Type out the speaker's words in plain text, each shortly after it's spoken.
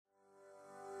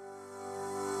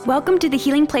Welcome to the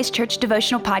Healing Place Church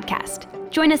Devotional Podcast.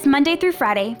 Join us Monday through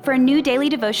Friday for a new daily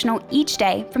devotional each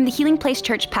day from the Healing Place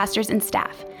Church pastors and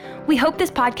staff. We hope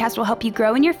this podcast will help you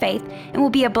grow in your faith and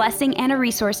will be a blessing and a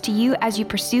resource to you as you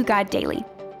pursue God daily.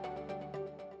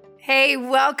 Hey,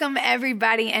 welcome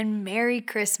everybody and Merry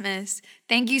Christmas.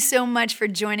 Thank you so much for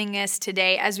joining us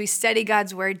today as we study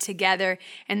God's Word together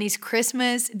in these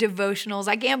Christmas devotionals.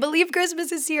 I can't believe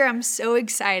Christmas is here. I'm so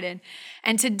excited.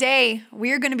 And today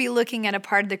we are going to be looking at a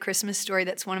part of the Christmas story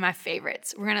that's one of my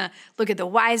favorites. We're going to look at the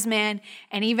wise man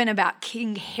and even about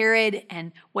King Herod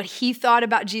and what he thought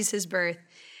about Jesus' birth.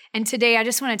 And today I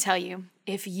just want to tell you,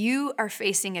 if you are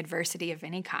facing adversity of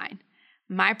any kind,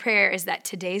 my prayer is that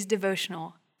today's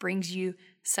devotional brings you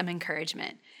some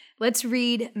encouragement. Let's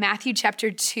read Matthew chapter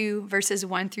 2, verses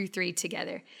 1 through 3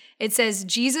 together. It says,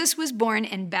 Jesus was born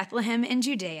in Bethlehem in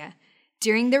Judea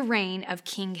during the reign of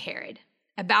King Herod.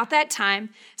 About that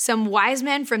time, some wise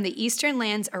men from the eastern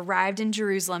lands arrived in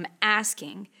Jerusalem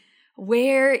asking,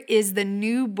 "Where is the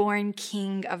newborn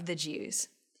King of the Jews?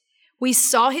 We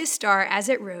saw his star as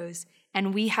it rose,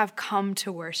 and we have come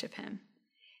to worship him."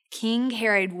 King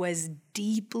Herod was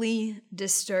deeply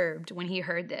disturbed when he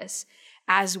heard this,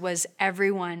 as was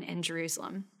everyone in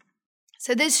Jerusalem.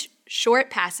 So this short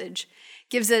passage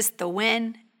gives us the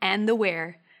when and the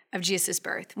where of Jesus'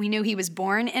 birth. We know he was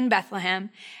born in Bethlehem,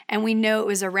 and we know it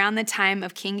was around the time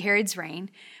of King Herod's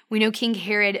reign. We know King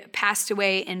Herod passed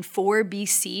away in 4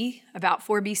 BC, about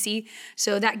 4 BC,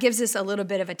 so that gives us a little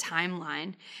bit of a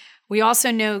timeline. We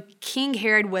also know King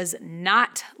Herod was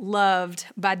not loved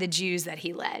by the Jews that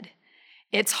he led.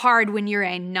 It's hard when you're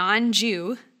a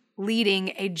non-Jew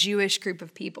leading a Jewish group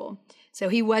of people. So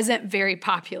he wasn't very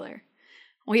popular.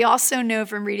 We also know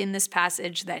from reading this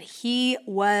passage that he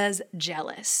was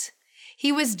jealous.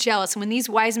 He was jealous when these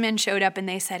wise men showed up and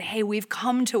they said, "Hey, we've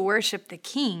come to worship the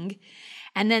king,"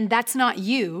 and then "That's not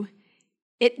you."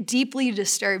 It deeply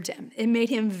disturbed him. It made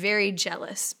him very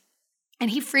jealous.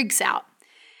 And he freaks out.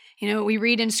 You know, we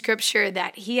read in scripture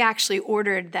that he actually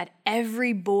ordered that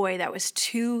every boy that was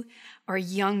 2 or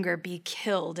younger be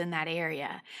killed in that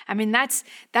area. I mean, that's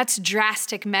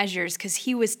drastic measures because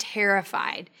he was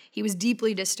terrified. He was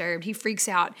deeply disturbed. He freaks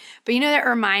out. But you know, that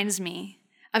reminds me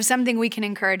of something we can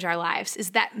encourage our lives,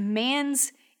 is that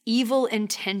man's evil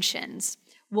intentions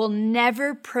will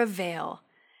never prevail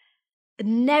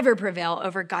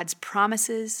over God's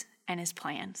promises and his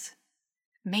plans.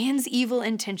 Man's evil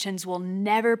intentions will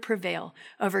never prevail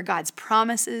over God's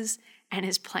promises and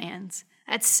his plans.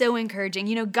 That's so encouraging.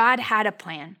 You know, God had a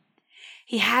plan.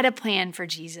 He had a plan for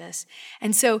Jesus.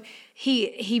 And so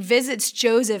he visits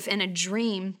Joseph in a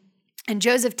dream, and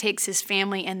Joseph takes his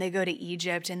family and they go to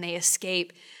Egypt and they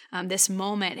escape this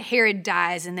moment. Herod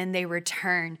dies and then they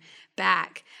return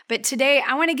back. But today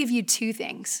I want to give you 2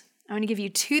 things. I want to give you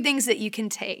 2 things that you can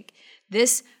take.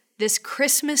 This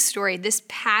Christmas story, this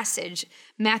passage,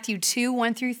 Matthew 2,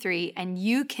 1 through 3, and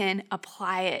you can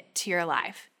apply it to your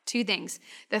life. 2 things.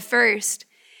 The first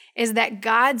is that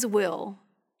God's will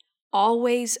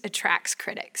always attracts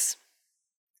critics.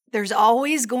 There's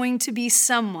always going to be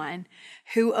someone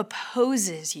who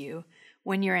opposes you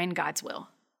when you're in God's will.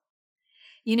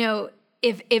 You know,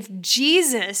 if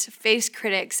Jesus faced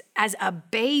critics as a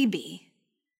baby,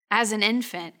 as an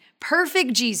infant,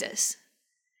 perfect Jesus,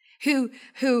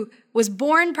 who was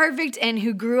born perfect and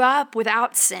who grew up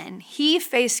without sin, he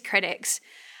faced critics.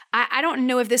 I don't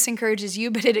know if this encourages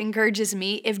you, but it encourages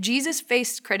me. If Jesus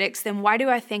faced critics, then why do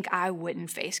I think I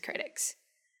wouldn't face critics?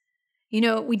 You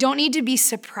know, we don't need to be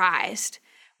surprised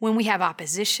when we have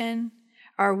opposition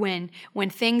or when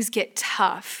things get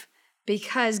tough,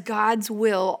 because God's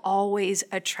will always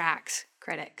attracts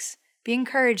critics. Be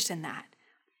encouraged in that.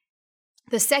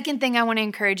 The second thing I want to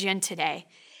encourage you in today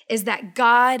is that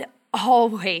God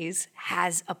always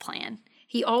has a plan.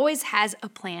 He always has a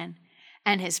plan,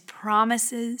 and his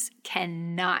promises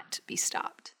cannot be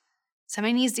stopped.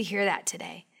 Somebody needs to hear that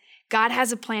today. God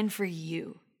has a plan for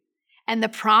you. And the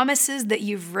promises that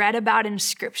you've read about in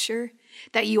scripture,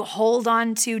 that you hold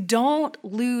on to, don't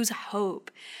lose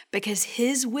hope, because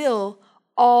his will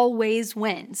always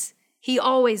wins. He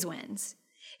always wins.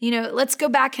 You know, let's go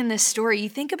back in this story. You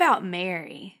think about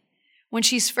Mary when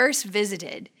she's first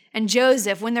visited, and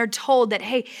Joseph, when they're told that,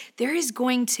 hey, there is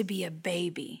going to be a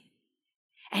baby,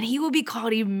 and he will be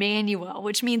called Emmanuel,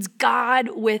 which means God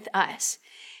with us.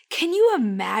 Can you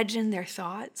imagine their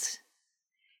thoughts?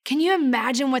 Can you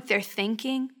imagine what they're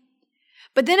thinking?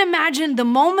 But then imagine the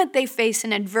moment they face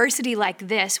an adversity like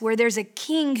this, where there's a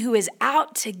king who is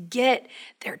out to get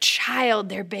their child,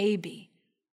 their baby.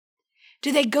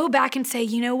 Do they go back and say,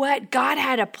 you know what? God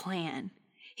had a plan.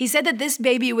 He said that this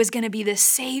baby was going to be the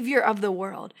savior of the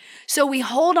world. So we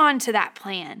hold on to that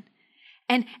plan,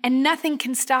 and nothing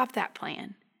can stop that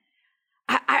plan.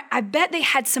 I bet they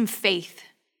had some faith.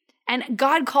 And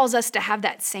God calls us to have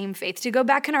that same faith, to go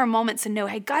back in our moments and know,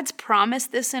 hey, God's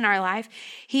promised this in our life.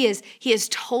 He has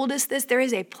told us this. There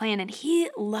is a plan, and He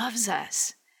loves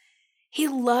us. He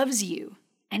loves you,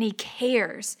 and He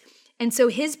cares. And so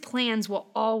His plans will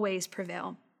always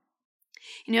prevail.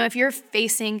 You know, if you're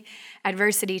facing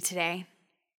adversity today,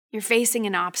 you're facing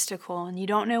an obstacle, and you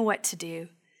don't know what to do,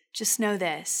 just know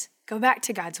this. Go back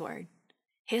to God's word.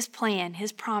 His plan,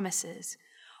 His promises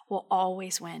will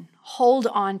always win. Hold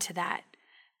on to that,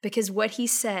 because what He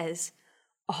says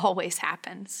always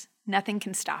happens. Nothing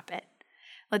can stop it.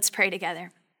 Let's pray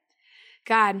together.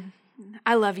 God,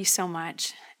 I love You so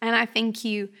much, and I thank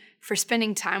You for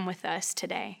spending time with us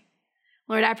today.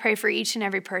 Lord, I pray for each and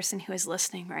every person who is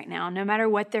listening right now, no matter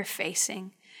what they're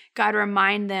facing. God,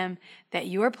 remind them that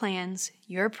Your plans,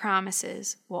 Your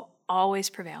promises will always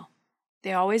prevail.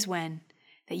 They always win,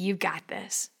 that You've got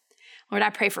this. Lord, I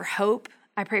pray for hope.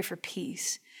 I pray for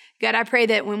peace. God, I pray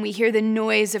that when we hear the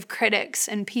noise of critics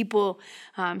and people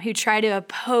who try to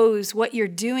oppose what You're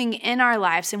doing in our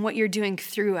lives and what You're doing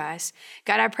through us,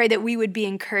 God, I pray that we would be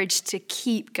encouraged to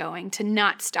keep going, to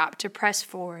not stop, to press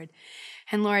forward.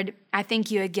 And Lord, I thank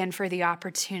You again for the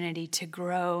opportunity to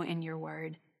grow in Your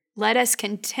word. Let us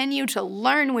continue to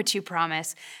learn what You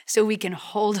promise so we can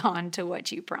hold on to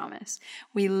what You promise.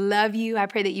 We love You. I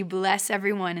pray that You bless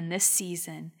everyone in this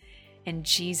season. In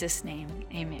Jesus' name,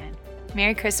 amen.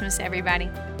 Merry Christmas, everybody.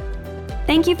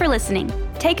 Thank you for listening.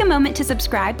 Take a moment to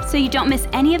subscribe so you don't miss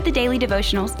any of the daily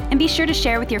devotionals, and be sure to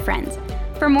share with your friends.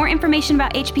 For more information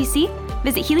about HPC,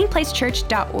 visit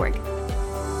healingplacechurch.org.